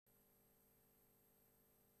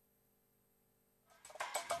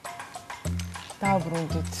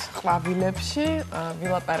დავბრუნდით ყვავილებში,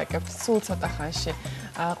 ვილაპარაკებთ სულ ცოტა ხანში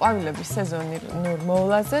ყვავილების სეზონი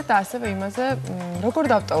მოვლაზე და ასევე იმაზე, როგორ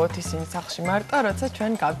დავტოვოთ ისინი სახლში მარტო, როცა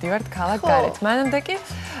ჩვენ გავდივართ ქალაქ გარეთ. მანამდე კი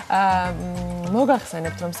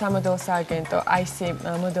მოგახსენებთ, რომ სამოდელო სააგენტო IC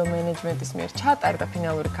Model Management-ის მიერ ჩატარდა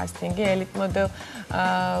ფინალური კასტინგი Elite Model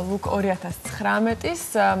Look 2019-ის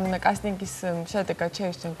კასტინგის შედეგად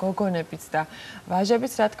შეირჩნენ გოგონებიც და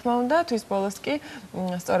ვაჟებიც, რა თქმა უნდა, თვის ბოლოს კი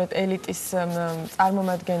სწორედ Elite-ის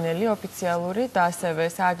წარმომადგენელი ოფიციალური და ასევე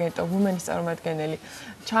სააგენტო Women-ის წარმომადგენელი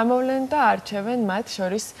ჩამოვლენ და არჩევენ მათ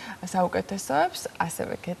შორის საუკეთესოებს.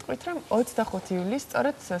 ასევე გეტყვით, რომ 25 ივლისს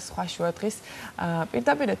სწორედ სხვა შუადღის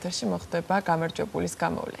პირდაპირ ეთერში მოხდება გამარჯვებულის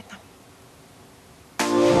გამოვლენა.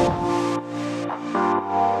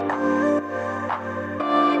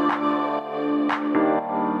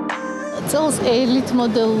 წელს Elite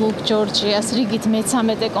Model Look Georgia-ს რიგით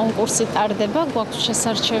მე-13 კონკურსი ტარდება, გვაქვს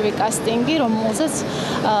შესარჩევი კასტინგი, რომელზეც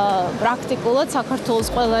პრაქტიკულად საქართველოს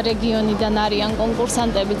ყველა რეგიონიდან არიან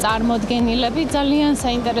კონკურსანტები, წარმოდგენილები, ძალიან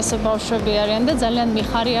საინტერესო ბავშვები არიან და ძალიან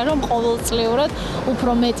მიხარია, რომ ყოველწლიურად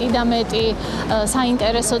უფრო მეტი და მეტი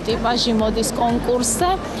საინტერესო ტიპაჟი მოდის კონკურსზე.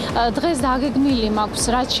 დღეს დაგეგმილი მაქვს,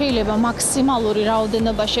 რაც შეიძლება მაქსიმალური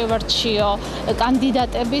რაოდენობა შევარჩიო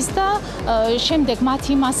კანდიდატების და შემდეგ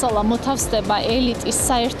მათი მასალა მოთავსდება Elite-ის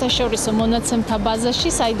საერთაშორისო მონაცემთა ბაზაში,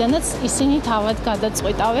 საიდანაც ისინი თავად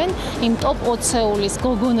გადაწყვეტავენ იმ ტოპ 20-ის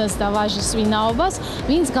გოგონას და ვაჟის ვინაობას,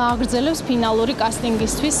 ვინც გააგრძელებს ფინალური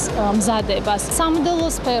კასტინგისთვის მზადებას. სამოდელო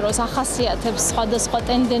სფეროს ახასიათებს სხვადასხვა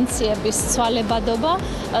ტენდენციების ცვალებადობა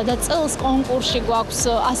და წელს კონკურსში გვაქვს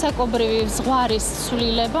ასაკობრივი ზღვარის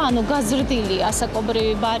ცვლილება, ანუ გაზრდილი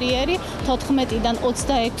ასაკობრივი ბარიერი 14-დან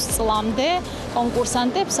 26 წლამდე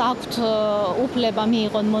კონკურსანტებს აქვთ უფლება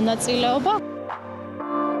მიიღონ მონაწილეობა.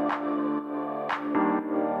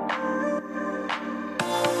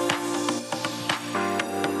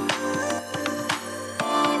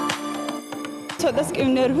 ცოტას კი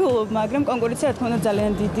ვნერვიულობ, მაგრამ კონკურსი რა თქმა უნდა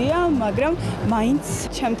ძალიან დიდია, მაგრამ მაინც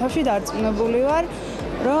ჩემ თავში დარწმუნებული ვარ,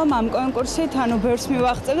 რომ ამ კონკურსით ბევრს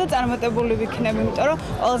მივაღწევ და წარმატებული ვიქნები, იმიტომ რომ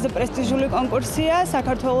ყველაზე პრესტიჟული კონკურსია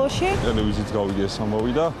საქართველოში. ტელევიზიით გავიგე ეს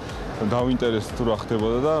ამბავი და დავინტერესდა თუ რა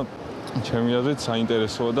ხდებოდა და ჩემი აზრით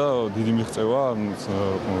საინტერესოა და დიდი მიღწევა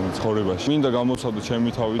ცხოვრებაში. მინდა გამოცადო ჩემი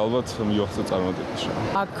თავი, ალბათ მივახცე წარმატებაში.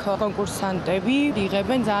 აქ კონკურსანტები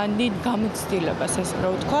იღებენ ძალიან დიდ გამოცდილებას, ესე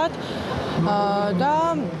რომ ვთქვათ, და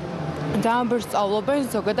ძალიან ბევრს სწავლობენ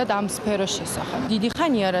ზოგადად ამ სფეროს შესახებ. დიდი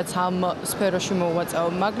ხანია რაც ამ სფეროში მოვაწევ,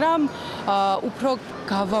 მაგრამ უფრო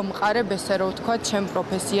გავამყარებ, ესე რომ ვთქვათ, ჩემ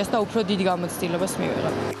პროფესიას და უფრო დიდ გამოცდილებას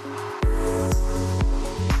მივიღებ.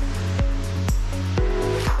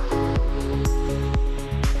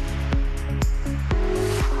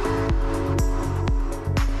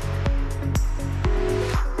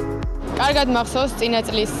 კარგად მახსოვს წინა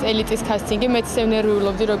წლის Elite-ის კასტინგი, მეც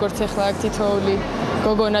ნერვიულობდი, როგორც ახლა აქ თითოეული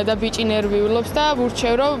გოგონა და ბიჭი ნერვიულობს და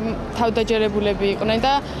ვურჩევ, რომ თავდაჯერებულები იყვნენ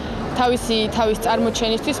და თავის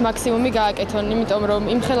წარმოჩენისთვის მაქსიმუმი გააკეთონ, იმიტომ რომ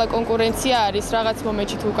იმხელა კონკურენცია არის, რაღაც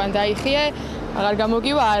მომენტში თუ უკან დაიხიე, აღარ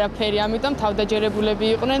გამოგივა არაფერი, ამიტომ თავდაჯერებულები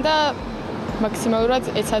იყვნენ და მაქსიმალურად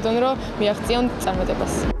ეცადონ, რომ მიაღწიონ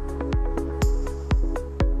წარმატებას.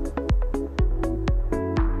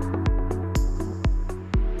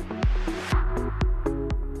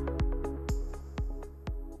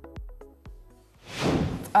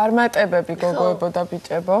 წარმატებები გოგოებო და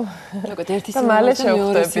ბიჭებო. ერთი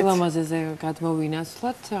მეორე სილამაზეზე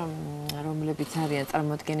გადმოვინაცვლოთ, რომლებიც არიან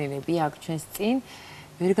წარმოდგენილები აქ ჩვენს წინ.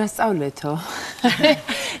 ვერ გასწავლეთო.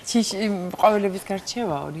 ყვავილების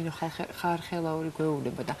გარჩევაო, ნინო ხარხელაური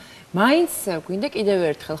გვეუბნება და მაინც გვინდა კიდევ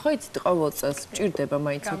ერთხელ, ხო იცით, ყოველ წელს მჭირდება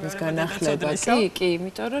მაინც ოდნავ განახლება, კი,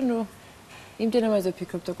 იმიტომ რომ ნუ იმდენად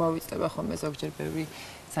ვფიქრობ და გვავიწდება ხოლმე ზოგჯერ ბევრი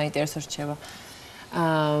საინტერესო რჩევა.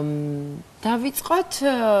 დავიწყოთ,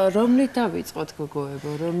 რომლით დავიწყოთ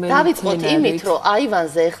გოგოებო, რომელიც დავიწყოთ იმით, რომ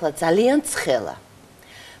აივანზე ახლა ძალიან ცხელა.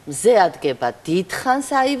 მზე ადგება დიდხანს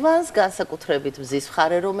აივანს, განსაკუთრებით მზის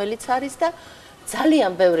მხარე, რომელიც არის და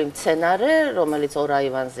ძალიან ბევრი მცენარე, რომელიც ორ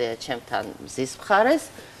აივანზეა ჩემთან მზის მხარეს,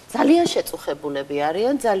 ძალიან შეწუხებულები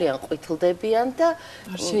არიან, ძალიან ყვითლდებიან და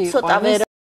ცოტა ვერ